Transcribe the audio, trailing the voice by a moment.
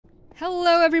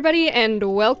Hello everybody and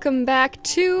welcome back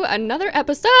to another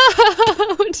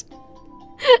episode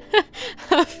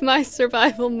of my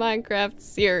survival Minecraft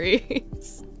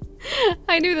series.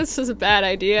 I knew this was a bad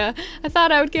idea. I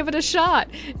thought I would give it a shot.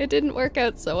 It didn't work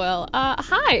out so well.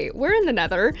 Hi, we're in the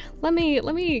Nether. Let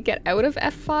me get out of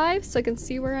F5 so I can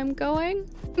see where I'm going.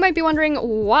 You might be wondering,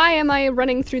 why am I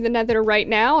running through the Nether right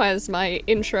now as my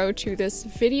intro to this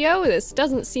video? This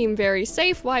doesn't seem very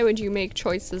safe. Why would you make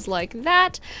choices like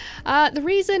that? The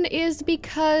reason is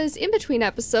because in between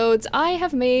episodes, I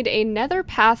have made a Nether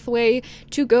pathway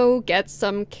to go get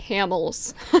some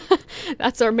camels.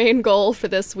 That's our main goal for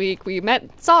this week. We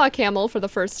saw a camel for the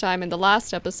first time in the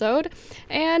last episode,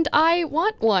 and I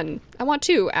want one. I want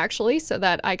two, actually, so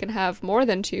that I can have more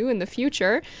than two in the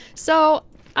future. So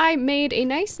I made a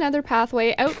nice Nether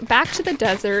pathway out back to the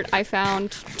desert. I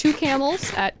found two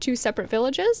camels at two separate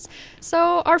villages.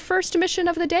 So our first mission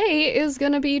of the day is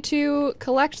gonna be to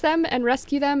collect them and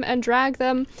rescue them and drag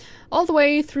them all the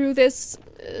way through this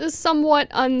somewhat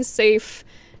unsafe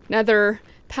Nether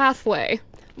pathway.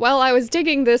 While I was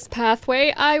digging this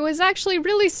pathway, I was actually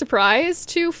really surprised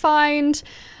to find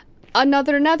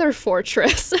another Nether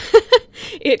fortress.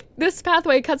 This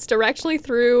pathway cuts directly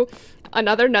through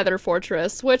another Nether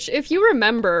fortress, which, if you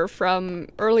remember from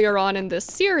earlier on in this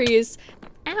series,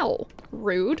 ow,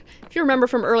 rude. If you remember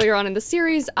from earlier on in the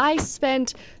series, I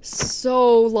spent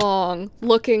so long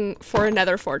looking for a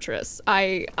Nether fortress.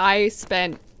 I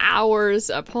spent hours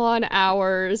upon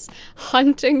hours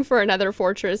hunting for a Nether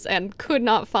fortress and could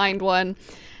not find one.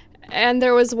 And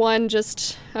there was one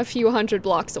just a few hundred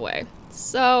blocks away.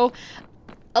 So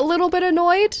a little bit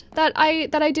annoyed that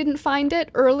I didn't find it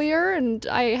earlier and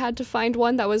I had to find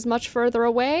one that was much further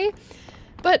away.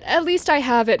 But at least I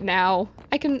have it now.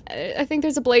 I think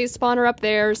there's a blaze spawner up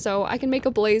there, so I can make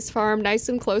a blaze farm nice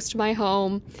and close to my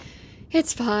home.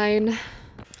 It's fine.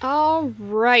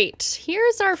 Alright,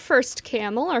 here's our first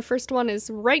camel. Our first one is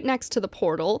right next to the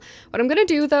portal. What I'm gonna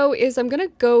do though is I'm gonna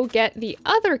go get the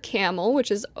other camel,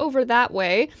 which is over that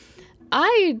way.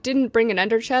 I didn't bring an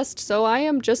ender chest, so I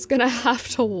am just gonna have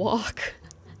to walk.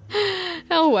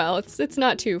 Oh well, it's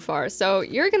not too far. So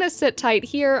you're gonna sit tight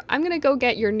here, I'm gonna go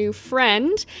get your new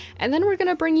friend, and then we're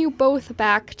gonna bring you both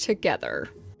back together.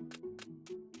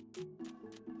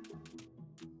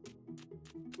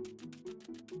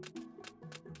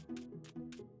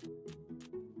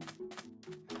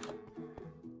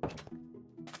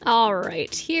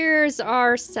 Alright, here's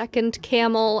our second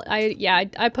camel.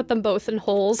 I put them both in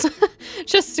holes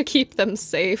just to keep them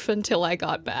safe until I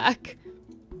got back.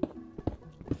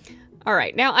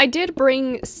 Alright, now I did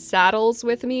bring saddles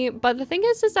with me, but the thing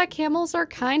is that camels are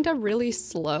kind of really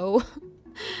slow.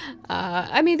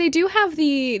 I mean, they do have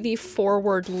the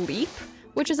forward leap,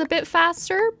 which is a bit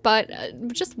faster, but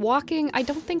just walking, I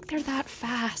don't think they're that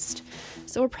fast.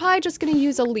 So we're probably just gonna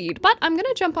use a lead, but I'm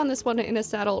gonna jump on this one in a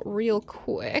saddle real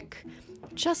quick,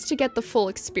 just to get the full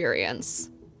experience.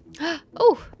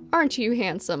 Oh, aren't you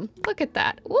handsome? Look at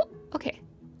that. Ooh, okay.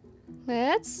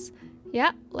 Let's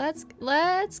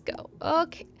go.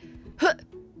 Okay.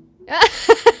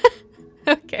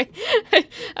 Okay.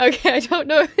 Okay, I don't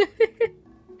know.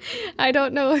 I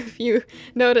don't know if you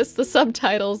noticed the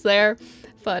subtitles there,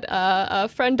 but a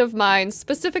friend of mine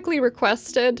specifically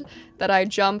requested that I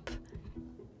jump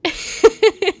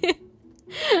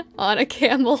on a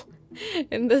camel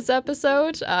in this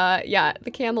episode. Yeah,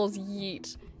 the camels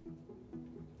yeet.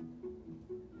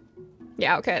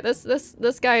 Yeah, okay,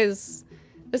 this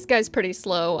guy's pretty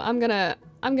slow. I'm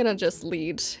gonna just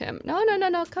lead him.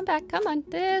 No, come back, come on,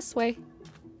 this way.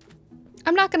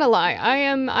 I'm not gonna lie, I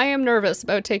am nervous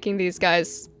about taking these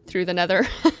guys through the Nether.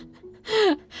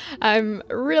 I'm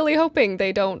really hoping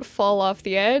they don't fall off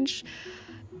the edge.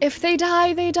 If they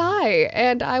die, they die,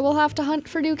 and I will have to hunt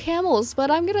for new camels, but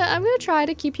I'm gonna try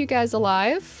to keep you guys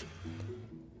alive.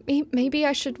 Maybe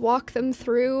I should walk them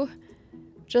through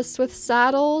just with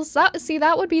saddles. See,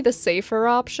 that would be the safer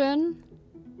option.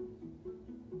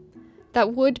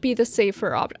 That would be the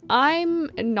safer option. I'm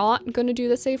not gonna do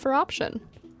the safer option.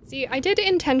 See, I did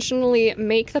intentionally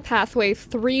make the pathway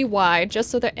 3 wide just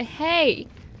so that, hey,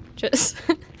 just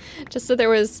so there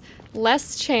was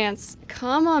less chance.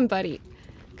 Come on, buddy.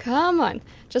 Come on.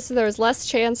 Just so there was less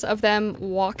chance of them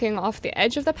walking off the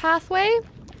edge of the pathway.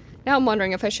 Now I'm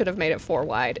wondering if I should have made it 4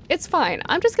 wide. It's fine.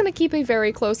 I'm just gonna keep a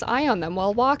very close eye on them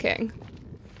while walking.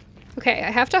 Okay, I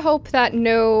have to hope that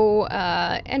no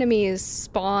enemies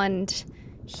spawned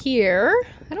here.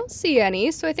 I don't see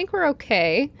any, so I think we're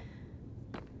okay.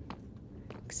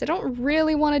 Because I don't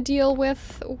really want to deal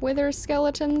with wither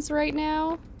skeletons right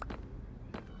now.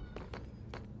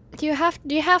 Do you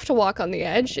have to walk on the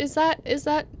edge? Is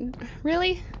that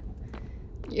really?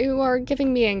 You are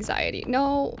giving me anxiety.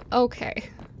 No, okay.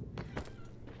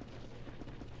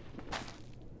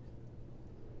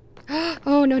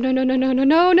 Oh no no no no no no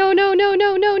no no no no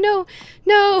no no no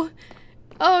no!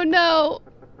 Oh no!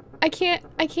 I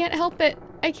can't help it.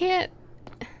 I can't.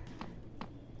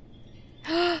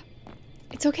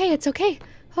 It's okay, it's okay.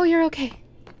 Oh, you're okay.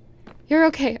 You're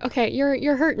okay. Okay,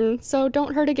 you're hurting, so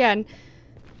don't hurt again.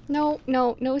 No,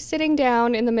 no, no sitting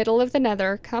down in the middle of the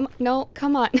nether. Come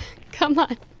on. Come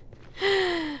on.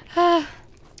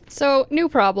 So, new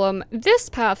problem. This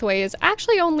pathway is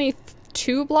actually only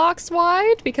 2 blocks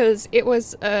wide because it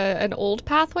was an old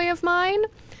pathway of mine.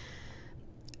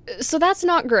 So that's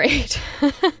not great.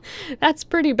 That's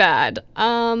pretty bad.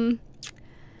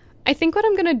 I think what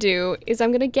I'm gonna do is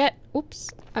I'm gonna get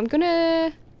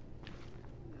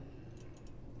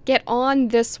on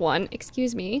this one,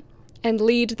 excuse me, and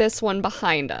lead this one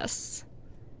behind us.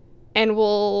 And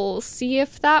we'll see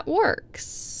if that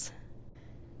works.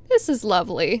 This is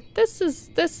lovely. This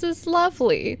is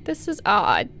lovely. This is,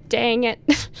 ah, dang it.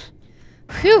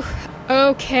 Whew.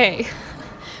 Okay.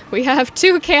 We have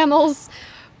 2 camels.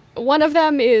 One of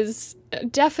them is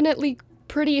definitely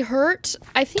pretty hurt.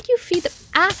 I think you feed the,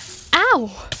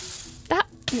 ow! That,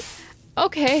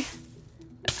 okay.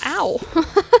 Ow.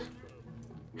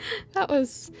 That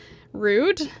was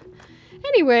rude.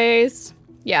 Anyways,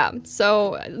 yeah,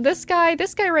 so this guy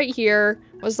right here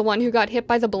was the one who got hit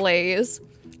by the blaze.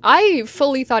 I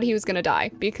fully thought he was gonna die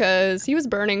because he was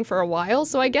burning for a while,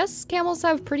 so I guess camels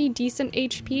have pretty decent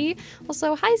HP.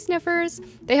 Also, hi Sniffers.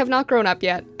 They have not grown up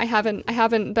yet. I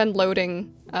haven't been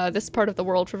loading this part of the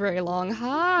world for very long.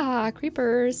 Ha,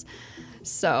 creepers.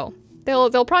 So,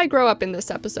 they'll probably grow up in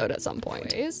this episode at some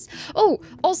point. Oh,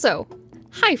 also,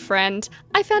 hi friend.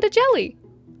 I found a jelly.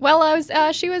 Well,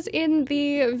 she was in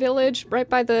the village right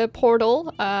by the portal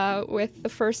with the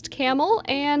first camel,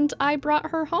 and I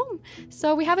brought her home.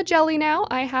 So we have a jelly now.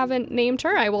 I haven't named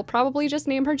her. I will probably just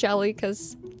name her Jelly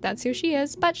because that's who she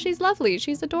is, but she's lovely.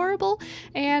 She's adorable,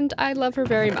 and I love her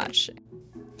very much.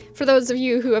 For those of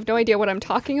you who have no idea what I'm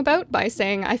talking about by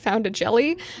saying I found a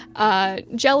jelly,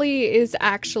 Jelly is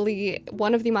actually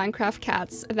one of the Minecraft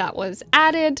cats that was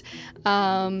added.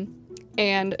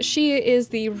 And she is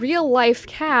the real-life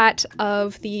cat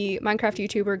of the Minecraft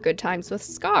YouTuber Good Times with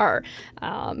Scar,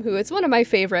 who is one of my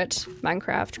favorite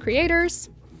Minecraft creators.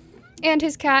 And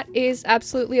his cat is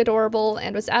absolutely adorable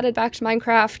and was added back to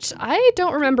Minecraft. I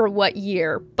don't remember what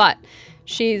year, but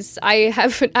I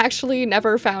have actually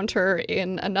never found her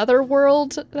in another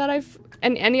world that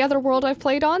any other world I've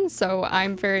played on, so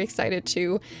I'm very excited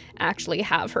to actually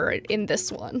have her in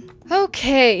this one.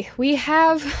 Okay, we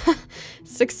have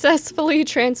successfully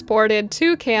transported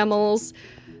 2 camels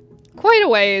quite a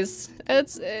ways.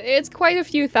 It's quite a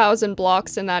few thousand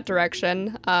blocks in that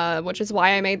direction, which is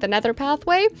why I made the nether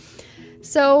pathway.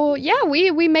 So yeah,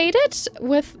 we made it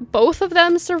with both of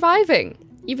them surviving,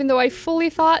 even though I fully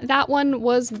thought that one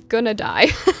was gonna die.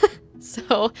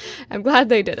 So I'm glad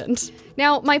they didn't.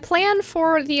 Now, my plan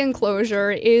for the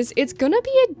enclosure is it's gonna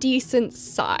be a decent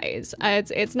size.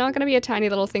 It's not gonna be a tiny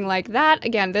little thing like that.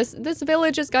 Again, this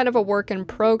village is kind of a work in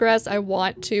progress. I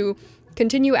want to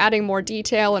continue adding more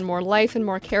detail and more life and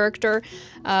more character.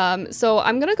 So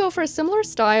I'm gonna go for a similar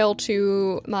style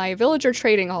to my villager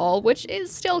trading hall, which is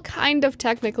still kind of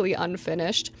technically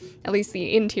unfinished. At least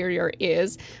the interior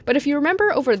is. But if you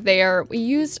remember over there,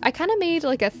 I kind of made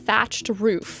like a thatched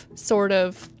roof sort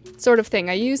of thing.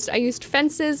 I used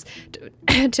fences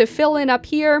to fill in up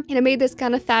here, and I made this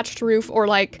kind of thatched roof or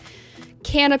like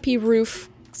canopy roof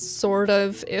sort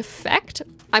of effect.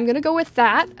 I'm gonna go with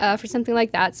that for something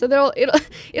like that. So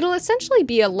it'll essentially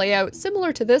be a layout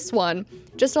similar to this one,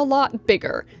 just a lot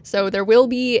bigger. So there will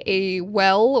be a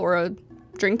well or a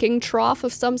drinking trough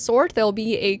of some sort. There'll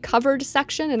be a covered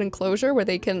section, an enclosure where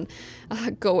they can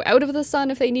go out of the sun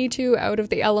if they need to, out of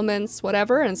the elements,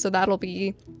 whatever. And so that'll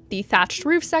be the thatched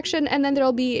roof section. And then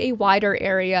there'll be a wider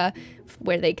area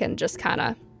where they can just kind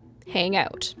of hang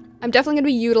out. I'm definitely going to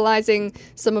be utilizing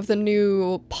some of the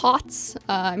new pots.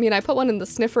 I mean, I put one in the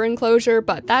sniffer enclosure,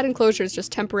 but that enclosure is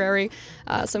just temporary.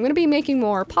 So I'm going to be making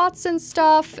more pots and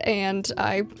stuff, and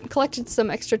I collected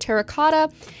some extra terracotta,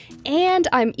 and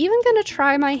I'm even going to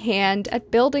try my hand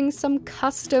at building some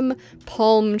custom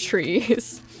palm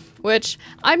trees, which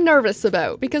I'm nervous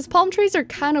about because palm trees are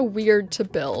kind of weird to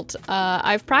build.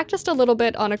 I've practiced a little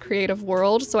bit on a creative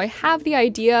world, so I have the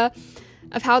idea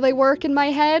of how they work in my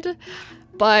head,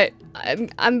 but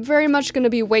I'm very much going to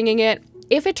be winging it.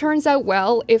 If it turns out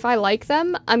well, if I like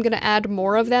them, I'm going to add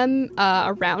more of them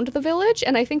around the village,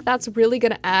 and I think that's really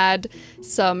going to add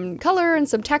some color and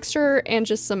some texture and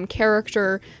just some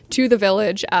character to the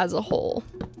village as a whole.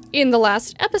 In the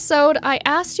last episode, I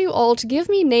asked you all to give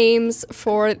me names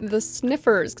for the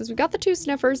sniffers, because we got the 2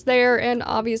 sniffers there, and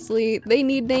obviously they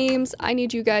need names. I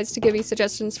need you guys to give me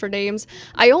suggestions for names.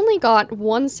 I only got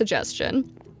 1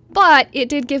 suggestion, but it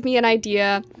did give me an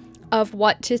idea of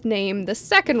what to name the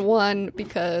second one,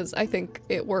 because I think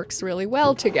it works really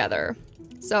well together.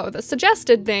 So the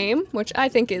suggested name, which I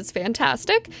think is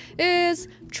fantastic, is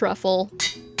Truffle.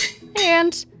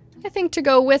 And I think to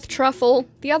go with Truffle,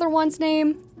 the other one's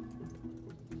name,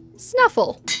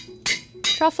 Snuffle.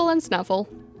 Truffle and Snuffle.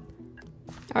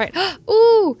 Alright.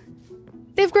 Ooh!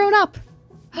 They've grown up!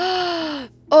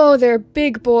 Oh, they're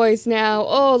big boys now.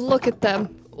 Oh, look at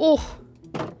them. Oh.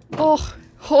 Oh.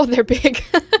 Oh, they're big.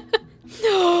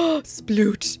 Oh,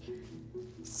 Sploot.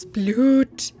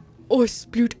 Sploot. Oh,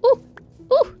 Sploot. Oh.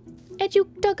 Oh. And you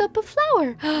dug up a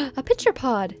flower. A pitcher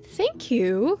pod. Thank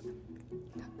you.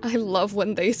 I love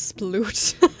when they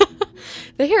sploot.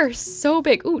 They are so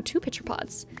big. Ooh, 2 pitcher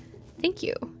pods. Thank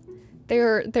you.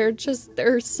 They're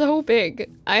so big.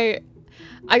 I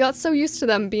got so used to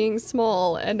them being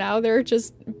small, and now they're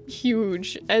just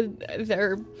huge, and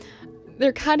they're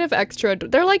kind of extra.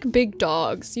 They're like big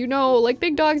dogs, you know, like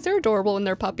big dogs, they're adorable when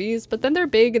they're puppies, but then they're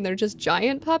big and they're just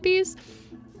giant puppies.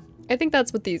 I think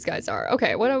that's what these guys are.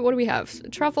 Okay, what do we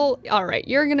have? Truffle. All right,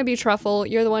 you're gonna be Truffle.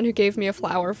 You're the one who gave me a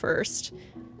flower first.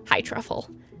 Hi, Truffle.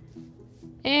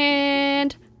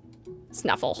 And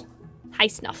Snuffle. Hi,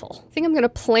 Snuffle. I think I'm gonna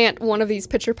plant one of these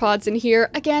pitcher pods in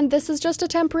here. Again, this is just a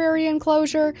temporary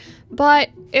enclosure, but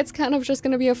it's kind of just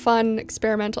gonna be a fun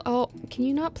experimental. Oh, can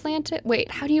you not plant it? Wait,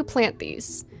 how do you plant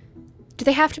these? Do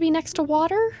they have to be next to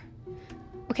water?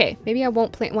 Okay, maybe I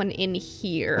won't plant one in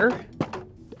here.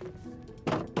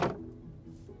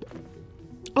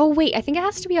 Oh wait, I think it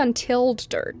has to be on tilled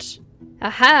dirt.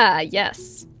 Aha,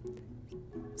 yes.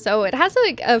 So it has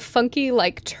like a funky,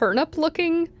 like turnip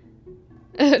looking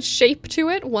shape to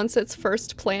it once it's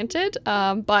first planted,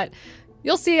 but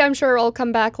you'll see, I'm sure I'll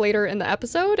come back later in the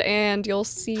episode and you'll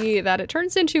see that it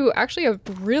turns into actually a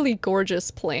really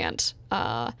gorgeous plant.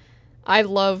 I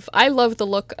love the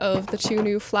look of the 2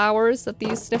 new flowers that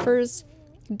these sniffers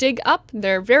dig up.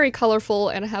 They're very colorful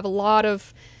and have a lot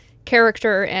of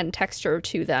character and texture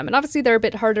to them. And obviously they're a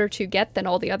bit harder to get than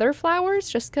all the other flowers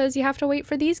just because you have to wait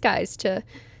for these guys to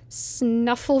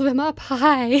snuffle them up.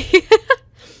 Hi.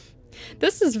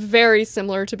 This is very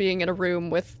similar to being in a room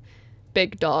with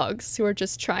big dogs who are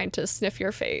just trying to sniff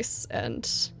your face, and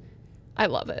I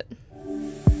love it.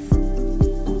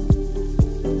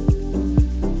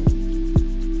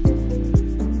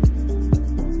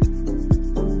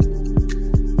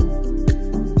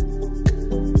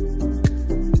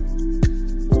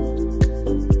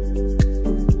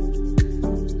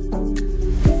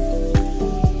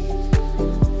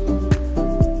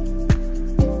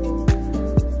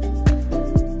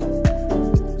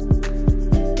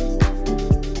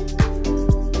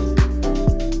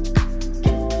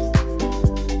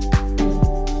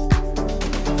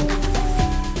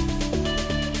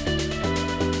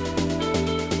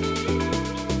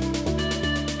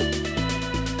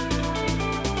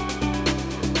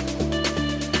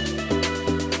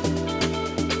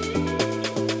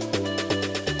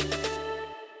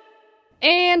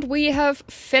 And we have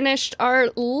finished our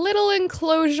little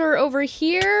enclosure over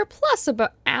here, plus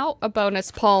a bonus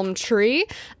palm tree.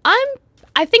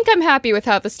 I think I'm happy with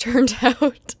how this turned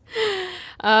out.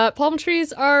 Palm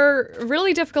trees are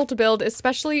really difficult to build,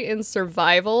 especially in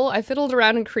survival. I fiddled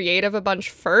around in creative a bunch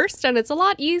first, and it's a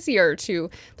lot easier to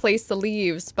place the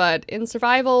leaves, but in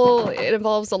survival, it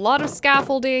involves a lot of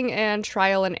scaffolding and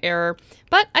trial and error.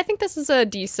 But I think this is a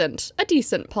decent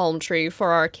palm tree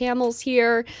for our camels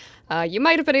here. You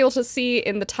might have been able to see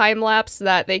in the time-lapse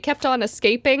that they kept on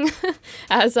escaping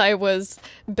as I was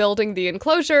building the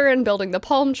enclosure and building the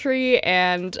palm tree,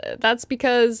 and that's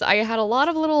because I had a lot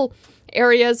of little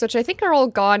areas, which I think are all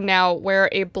gone now, where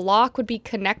a block would be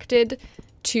connected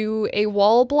to a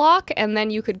wall block, and then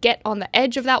you could get on the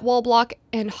edge of that wall block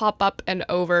and hop up and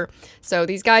over. So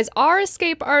these guys are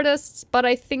escape artists, but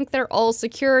I think they're all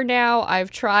secure now.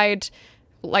 I've tried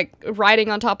like riding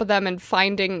on top of them and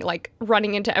finding, like,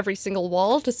 running into every single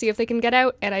wall to see if they can get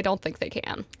out, and I don't think they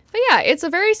can. But yeah, it's a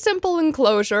very simple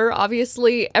enclosure.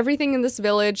 Obviously, everything in this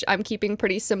village I'm keeping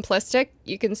pretty simplistic.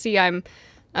 You can see I'm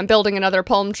building another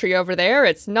palm tree over there.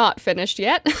 It's not finished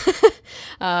yet.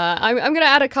 I'm gonna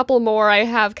add a couple more. I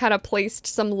have kind of placed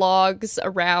some logs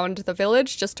around the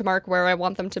village just to mark where I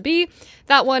want them to be.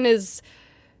 That one is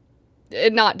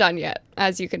not done yet,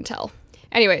 as you can tell.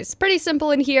 Anyways, pretty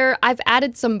simple in here. I've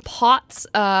added some pots.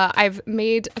 I've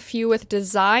made a few with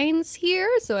designs here,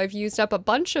 so I've used up a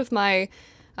bunch of my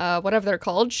whatever they're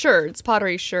called, sherds,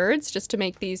 pottery sherds, just to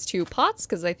make these 2 pots,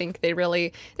 because I think they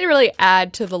really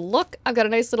add to the look. I've got a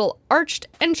nice little arched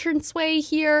entranceway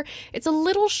here. It's a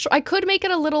little, I could make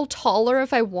it a little taller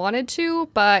if I wanted to,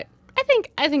 but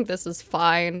I think this is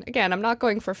fine. Again, I'm not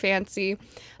going for fancy.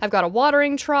 I've got a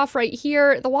watering trough right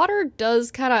here. The water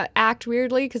does kind of act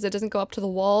weirdly because it doesn't go up to the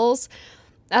walls.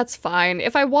 That's fine.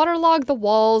 If I waterlog the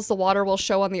walls, the water will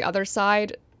show on the other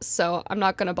side, so I'm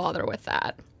not going to bother with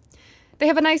that. They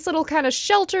have a nice little kind of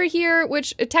shelter here,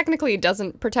 which technically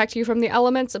doesn't protect you from the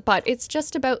elements, but it's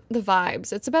just about the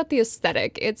vibes. It's about the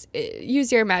aesthetic.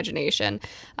 Use your imagination.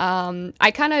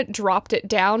 I kind of dropped it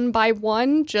down by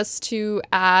 1 just to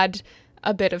add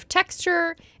a bit of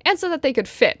texture and so that they could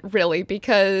fit, really,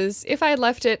 because if I had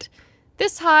left it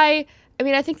this high, I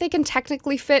mean, I think they can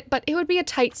technically fit, but it would be a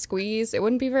tight squeeze. It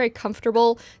wouldn't be very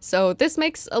comfortable, so this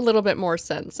makes a little bit more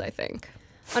sense, I think.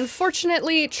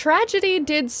 Unfortunately, tragedy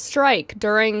did strike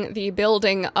during the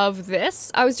building of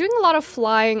this. I was doing a lot of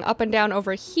flying up and down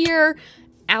over here,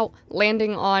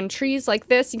 landing on trees like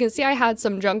this. You can see I had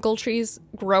some jungle trees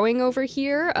growing over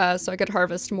here, so I could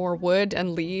harvest more wood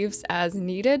and leaves as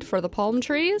needed for the palm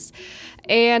trees.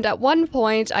 And at one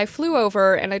point, I flew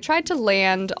over and I tried to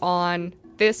land on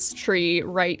this tree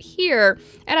right here,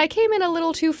 and I came in a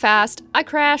little too fast. I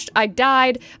crashed, I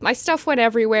died, my stuff went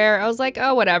everywhere. I was like,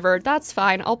 oh, whatever, that's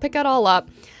fine, I'll pick it all up.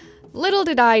 Little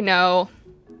did I know,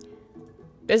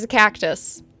 there's a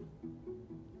cactus.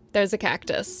 There's a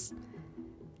cactus.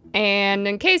 And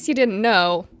in case you didn't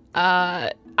know,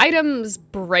 items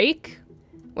break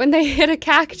when they hit a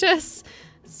cactus.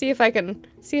 See if I can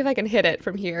hit it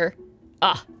from here.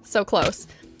 Ah, so close.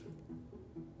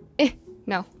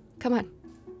 No, come on.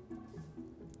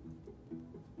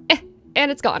 And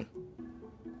it's gone.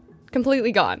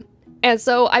 Completely gone. And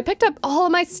so I picked up all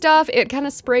of my stuff. It kind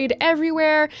of sprayed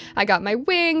everywhere. I got my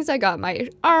wings, I got my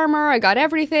armor, I got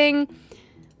everything.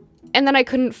 And then I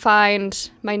couldn't find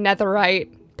my netherite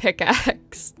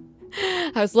pickaxe.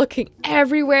 I was looking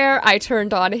everywhere. I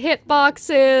turned on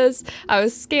hitboxes. I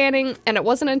was scanning, and it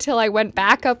wasn't until I went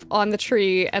back up on the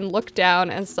tree and looked down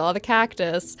and saw the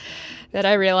cactus that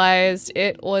I realized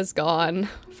it was gone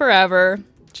forever.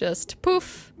 Just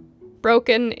poof.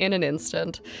 Broken in an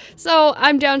instant. So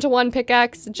I'm down to 1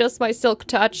 pickaxe, just my silk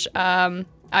touch.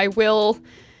 I will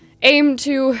aim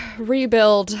to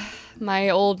rebuild my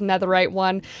old netherite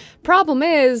one. Problem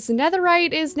is,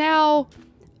 netherite is now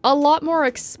a lot more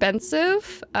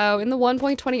expensive. In the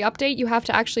 1.20 update, you have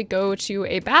to actually go to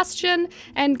a bastion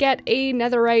and get a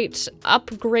netherite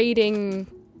upgrading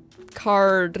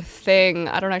card thing.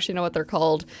 I don't actually know what they're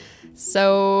called.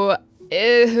 So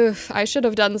I should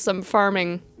have done some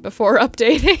farming before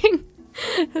updating,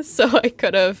 so I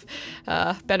could have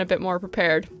been a bit more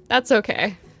prepared. That's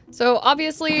okay. So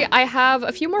obviously I have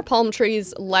a few more palm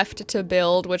trees left to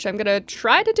build, which I'm gonna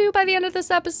try to do by the end of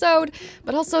this episode,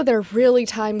 but also they're really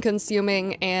time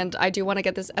consuming and I do want to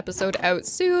get this episode out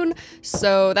soon,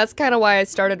 so that's kind of why I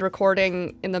started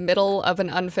recording in the middle of an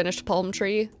unfinished palm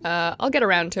tree. I'll get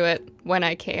around to it when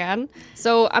I can.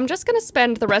 So I'm just gonna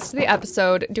spend the rest of the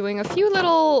episode doing a few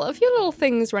little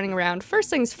things running around. First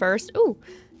things first, ooh,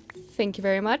 thank you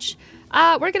very much.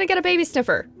 We're gonna get a baby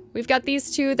sniffer. We've got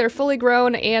these 2, they're fully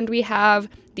grown, and we have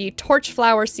the torch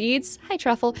flower seeds, hi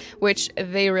Truffle, which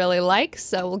they really like,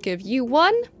 so we'll give you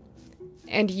 1,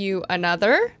 and you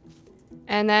another,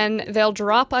 and then they'll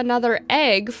drop another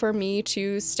egg for me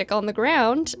to stick on the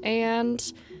ground,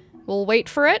 and we'll wait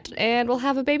for it, and we'll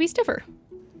have a baby sniffer.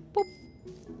 Boop.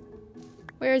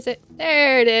 Where is it?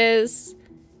 There it is.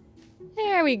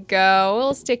 There we go,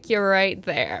 we'll stick you right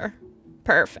there.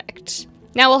 Perfect.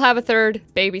 Now we'll have a 3rd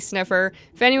baby sniffer.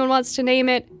 If anyone wants to name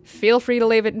it, feel free to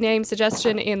leave a name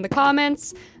suggestion in the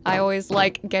comments. I always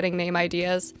like getting name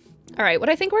ideas. All right, what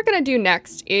I think we're gonna do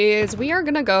next is we are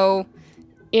gonna go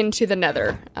into the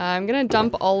nether. I'm gonna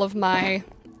dump all of my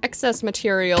excess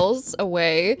materials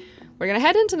away. We're gonna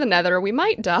head into the nether. We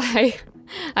might die.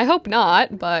 I hope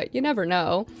not, but you never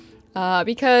know.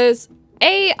 Because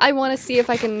I want to see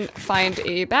if I can find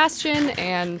a bastion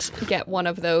and get one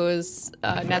of those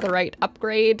netherite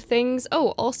upgrade things. Oh,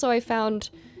 also I found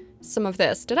some of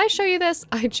this. Did I show you this?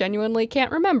 I genuinely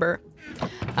can't remember.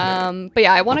 But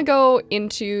yeah, I want to go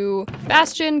into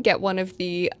bastion, get one of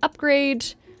the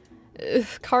upgrade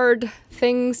card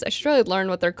things. I should really learn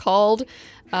what they're called.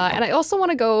 And I also want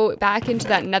to go back into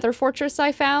that nether fortress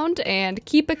I found and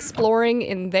keep exploring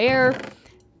in there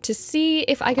to see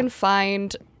if I can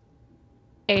find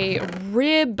a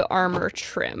rib armor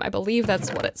trim. I believe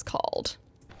that's what it's called.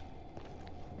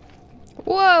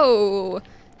 Whoa!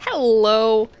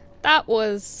 Hello! That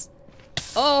was...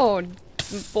 oh,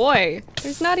 boy,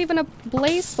 there's not even a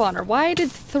blaze spawner. Why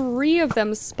did 3 of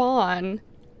them spawn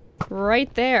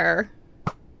right there?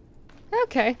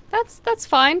 Okay, that's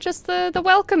fine. Just the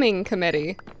welcoming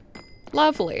committee.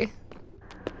 Lovely.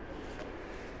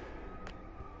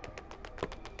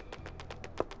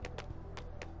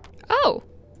 Oh!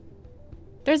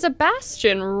 There's a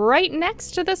bastion right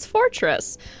next to this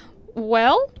fortress.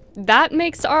 Well, that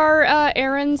makes our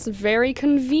errands very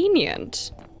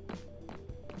convenient.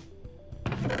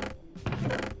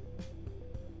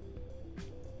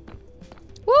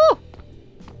 Woo!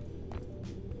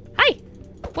 Hi!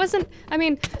 I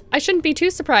mean, I shouldn't be too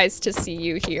surprised to see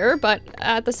you here, but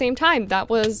at the same time, that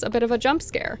was a bit of a jump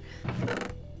scare.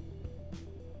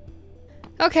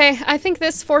 Okay, I think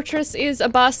this fortress is a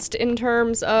bust in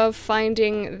terms of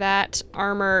finding that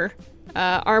armor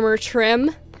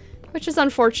trim, which is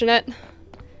unfortunate,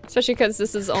 especially because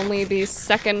this is only the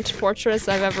 2nd fortress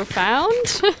I've ever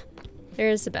found.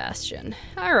 There's the bastion.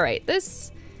 All right,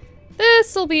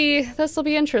 this'll be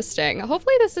interesting.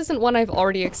 Hopefully this isn't one I've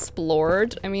already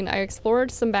explored. I mean, I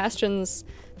explored some bastions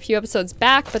a few episodes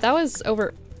back, but that was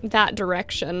over that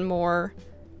direction more.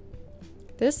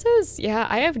 This is, yeah,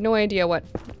 I have no idea what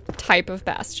type of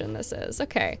bastion this is.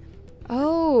 Okay.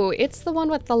 Oh, it's the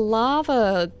one with the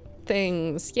lava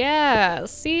things. Yeah,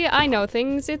 see, I know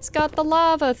things. It's got the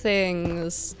lava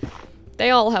things. They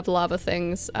all have lava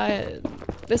things.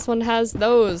 This one has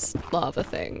those lava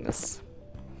things.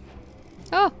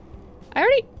 Oh,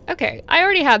 okay, I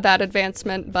already had that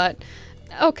advancement, but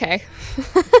okay.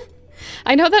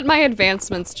 I know that my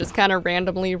advancements just kind of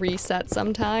randomly reset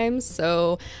sometimes,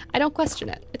 so I don't question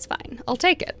it. It's fine. I'll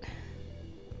take it.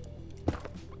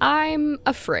 I'm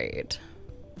afraid.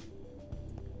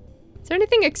 Is there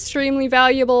anything extremely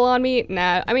valuable on me?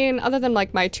 Nah, I mean, other than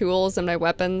like my tools and my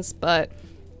weapons, but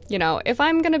you know, if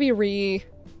I'm gonna be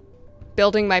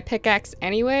rebuilding my pickaxe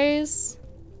anyways,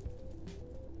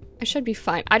 I should be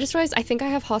fine. I just realized I think I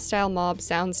have hostile mob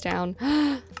sounds down.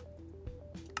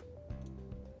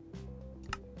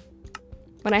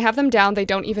 When I have them down, they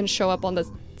don't even show up on the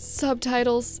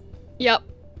subtitles. Yep.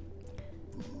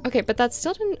 Okay, but that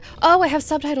still didn't... Oh, I have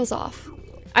subtitles off.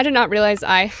 I did not realize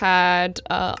I had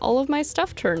all of my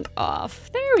stuff turned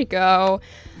off. There we go.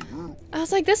 I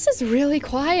was like, this is really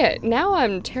quiet. Now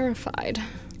I'm terrified.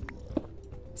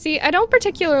 See, I don't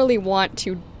particularly want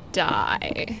to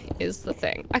die, is the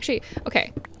thing. Actually,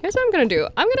 okay, here's what I'm gonna do.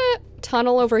 I'm gonna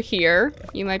tunnel over here.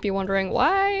 You might be wondering,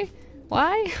 why?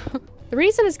 Why? The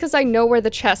reason is because I know where the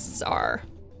chests are.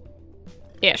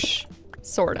 Ish.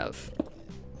 Sort of.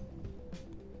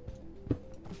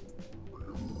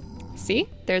 See?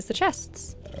 There's the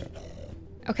chests.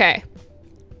 Okay.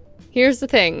 Here's the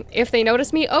thing. If they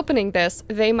notice me opening this,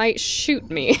 they might shoot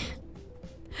me.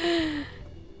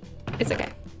 It's okay.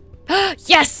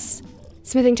 Yes!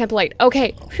 Smithing template.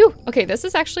 Okay. Phew. Okay, this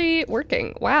is actually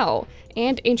working. Wow.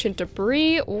 And ancient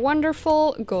debris.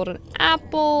 Wonderful. Golden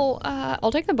apple.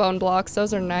 I'll take the bone blocks.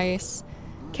 Those are nice.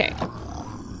 Okay.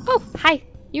 Oh, hi.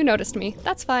 You noticed me.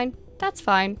 That's fine. That's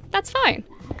fine. That's fine.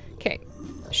 Okay.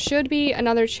 Should be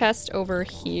another chest over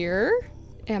here.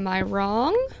 Am I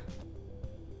wrong?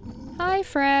 Hi,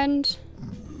 friend.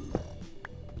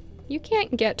 You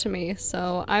can't get to me,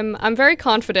 so I'm very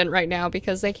confident right now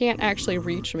because they can't actually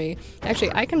reach me.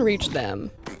 Actually, I can reach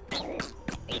them.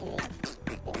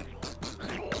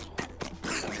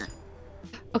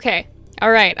 Okay,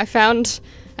 alright, I found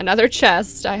another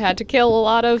chest. I had to kill a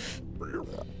lot of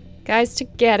guys to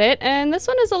get it, and this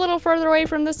one is a little further away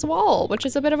from this wall, which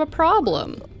is a bit of a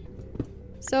problem.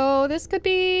 So this could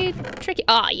be tricky.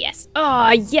 Ah, yes.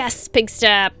 Ah, yes, pig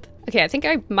step. Okay, I think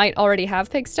I might already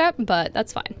have pig step, but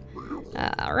that's fine.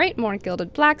 Alright, more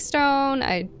gilded blackstone.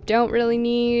 I don't really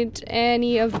need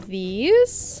any of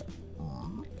these.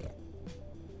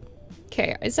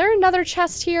 Okay, is there another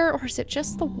chest here, or is it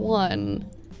just the one?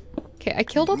 Okay, I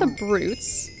killed all the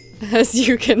brutes, as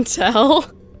you can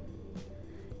tell.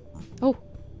 Oh.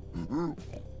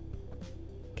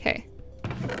 Okay.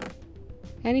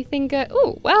 Anything good?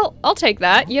 Ooh, well, I'll take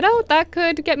that. You know, that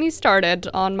could get me started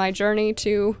on my journey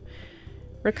to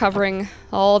recovering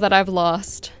all that I've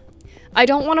lost. I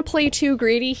don't want to play too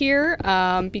greedy here,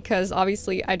 because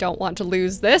obviously I don't want to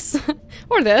lose this,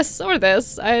 or this, or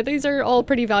this. These are all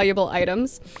pretty valuable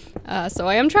items, so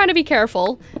I am trying to be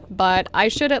careful, but I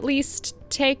should at least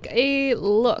take a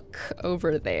look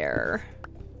over there.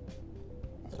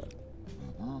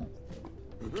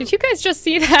 Did you guys just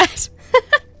see that?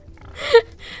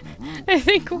 I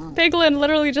think Piglin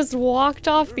literally just walked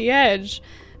off the edge.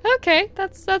 Okay,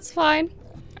 that's fine.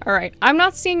 Alright, I'm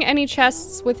not seeing any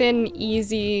chests within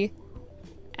easy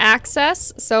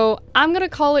access, so I'm gonna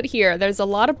call it here. There's a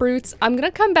lot of brutes. I'm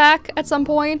gonna come back at some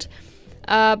point,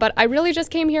 but I really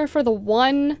just came here for the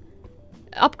one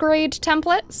upgrade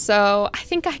template, so I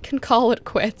think I can call it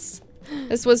quits.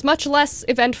 This was much less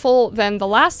eventful than the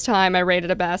last time I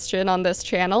raided a bastion on this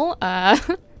channel.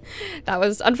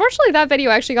 Unfortunately, that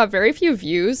video actually got very few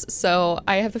views, so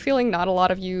I have the feeling not a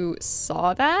lot of you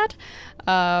saw that.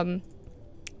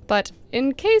 But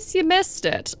in case you missed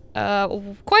it,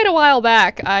 quite a while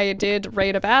back I did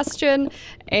raid a bastion,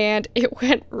 and it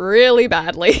went really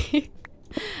badly.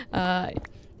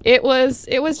 It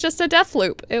was just a death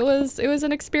loop. It was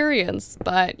an experience,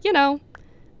 but you know,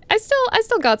 I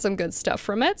still got some good stuff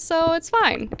from it, so it's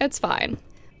fine. It's fine.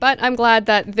 But I'm glad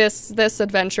that this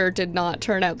adventure did not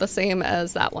turn out the same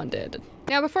as that one did.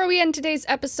 Now, before we end today's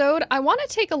episode, I want to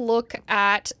take a look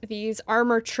at these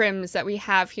armor trims that we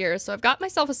have here. So I've got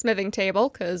myself a smithing table,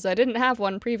 because I didn't have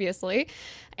one previously,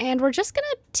 and we're just gonna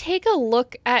take a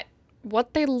look at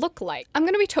what they look like. I'm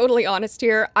gonna be totally honest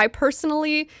here. I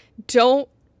personally don't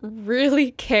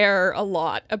really care a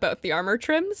lot about the armor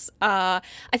trims. I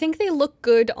think they look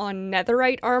good on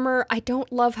netherite armor. I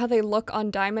don't love how they look on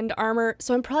diamond armor,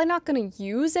 so I'm probably not going to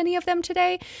use any of them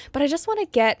today, but I just want to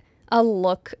get a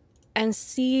look and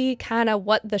see kind of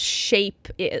what the shape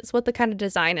is, what the kind of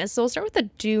design is. So we'll start with the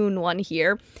dune one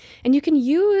here, and you can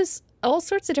use all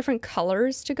sorts of different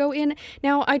colors to go in.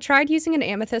 Now, I tried using an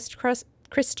amethyst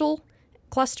crystal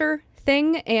cluster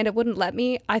thing, and it wouldn't let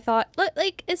me. I thought,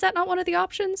 like, is that not one of the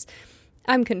options?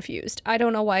 I'm confused. I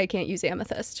don't know why I can't use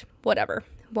amethyst. Whatever.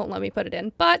 Won't let me put it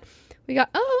in. But we got,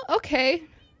 oh, okay.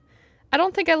 I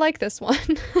don't think I like this one.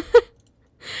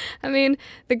 I mean,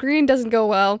 the green doesn't go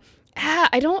well.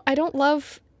 I don't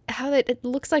love how it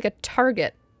looks like a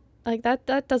target. Like,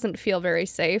 that doesn't feel very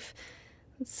safe.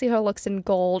 Let's see how it looks in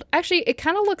gold. Actually, it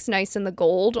kind of looks nice in the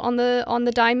gold on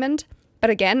the diamond. But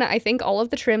again, I think all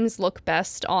of the trims look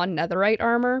best on netherite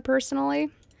armor, personally.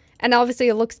 And obviously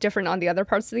it looks different on the other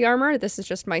parts of the armor. This is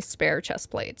just my spare chest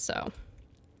plate, so.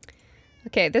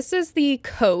 Okay, this is the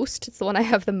coast. It's the one I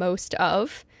have the most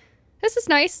of. This is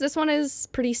nice. This one is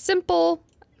pretty simple.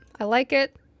 I like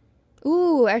it.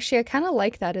 Ooh, actually, I kind of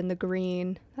like that in the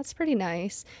green. That's pretty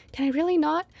nice. Can I really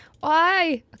not?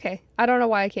 Why? Okay, I don't know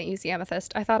why I can't use the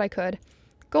amethyst. I thought I could.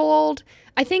 Gold.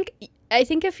 I think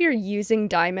if you're using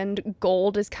diamond,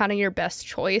 gold is kind of your best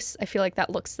choice. I feel like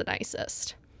that looks the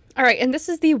nicest. All right, and this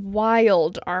is the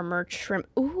wild armor trim.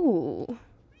 Ooh.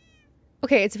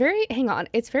 Okay, hang on.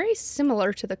 It's very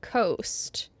similar to the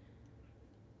coast.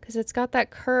 Because it's got that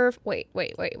curve. Wait.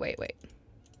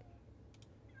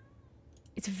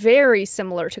 It's very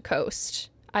similar to coast.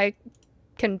 I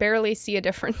can barely see a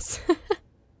difference.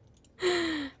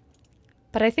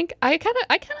 But I think I kind of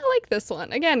like this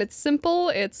one. Again, it's simple.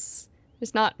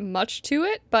 There's not much to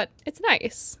it, but it's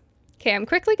nice. Okay, I'm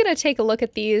quickly going to take a look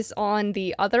at these on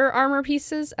the other armor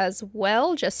pieces as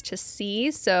well, just to see.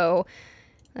 So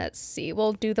let's see.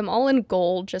 We'll do them all in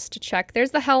gold just to check. There's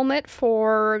the helmet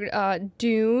for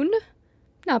Dune.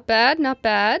 Not bad, not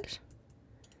bad.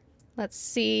 Let's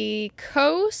see.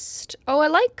 Coast. Oh, I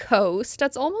like coast.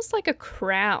 That's almost like a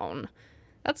crown.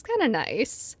 That's kind of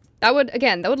nice. That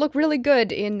would look really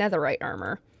good in netherite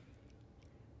armor.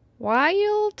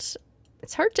 Wild.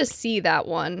 It's hard to see that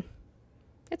one.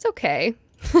 It's okay.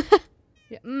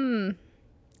 Yeah,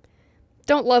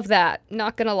 don't love that.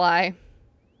 Not gonna lie.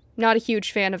 Not a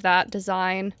huge fan of that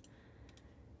design.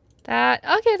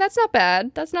 Okay, that's not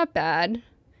bad. That's not bad.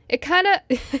 It kind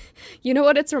of, you know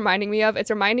what it's reminding me of? It's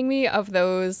reminding me of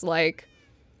those, like,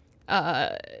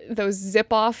 those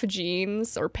zip-off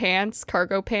jeans or pants,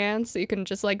 cargo pants, that you can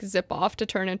just, like, zip off to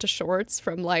turn into shorts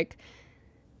from, like,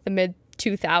 the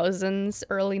mid-2000s,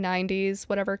 early 90s,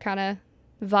 whatever kind of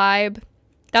vibe.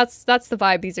 That's the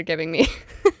vibe these are giving me.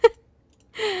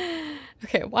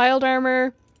 Okay, wild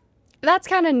armor. That's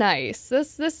kind of nice.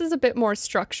 This is a bit more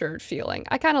structured feeling.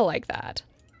 I kind of like that.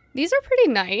 These are pretty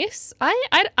nice. I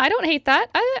don't hate that.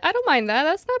 I don't mind that.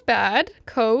 That's not bad.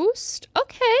 Coast.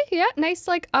 Okay, yeah, nice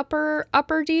like upper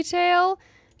detail.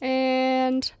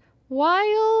 And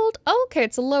wild. Okay,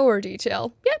 it's a lower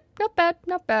detail. Yep, not bad,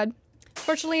 not bad.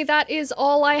 Fortunately, that is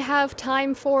all I have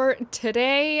time for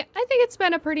today. I think it's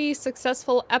been a pretty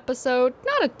successful episode.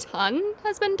 Not a ton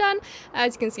has been done.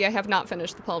 As you can see, I have not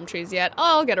finished the palm trees yet.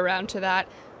 I'll get around to that.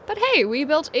 But hey, we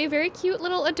built a very cute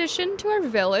little addition to our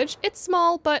village. It's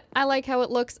small, but I like how it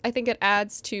looks. I think it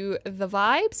adds to the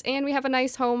vibes, and we have a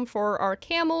nice home for our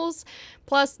camels,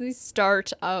 plus the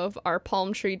start of our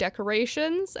palm tree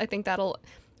decorations. I think that'll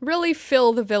really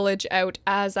fill the village out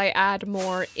as I add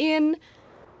more in.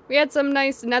 We had some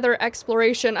nice nether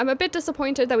exploration. I'm a bit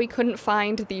disappointed that we couldn't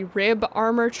find the rib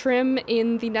armor trim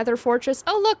in the nether fortress.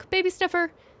 Oh look, baby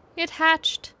sniffer. It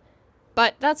hatched.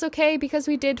 But that's okay because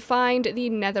we did find the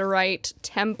netherite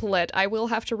template. I will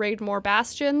have to raid more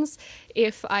bastions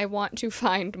if I want to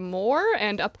find more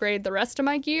and upgrade the rest of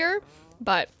my gear.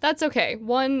 But that's okay.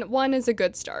 One is a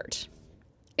good start.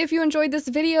 If you enjoyed this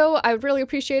video, I would really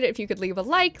appreciate it if you could leave a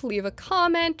like, leave a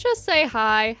comment, just say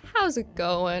hi, how's it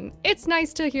going? It's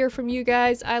nice to hear from you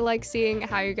guys. I like seeing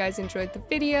how you guys enjoyed the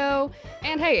video,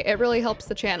 and hey, it really helps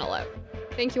the channel out.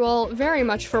 Thank you all very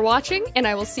much for watching, and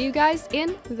I will see you guys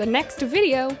in the next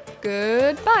video.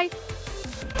 Goodbye!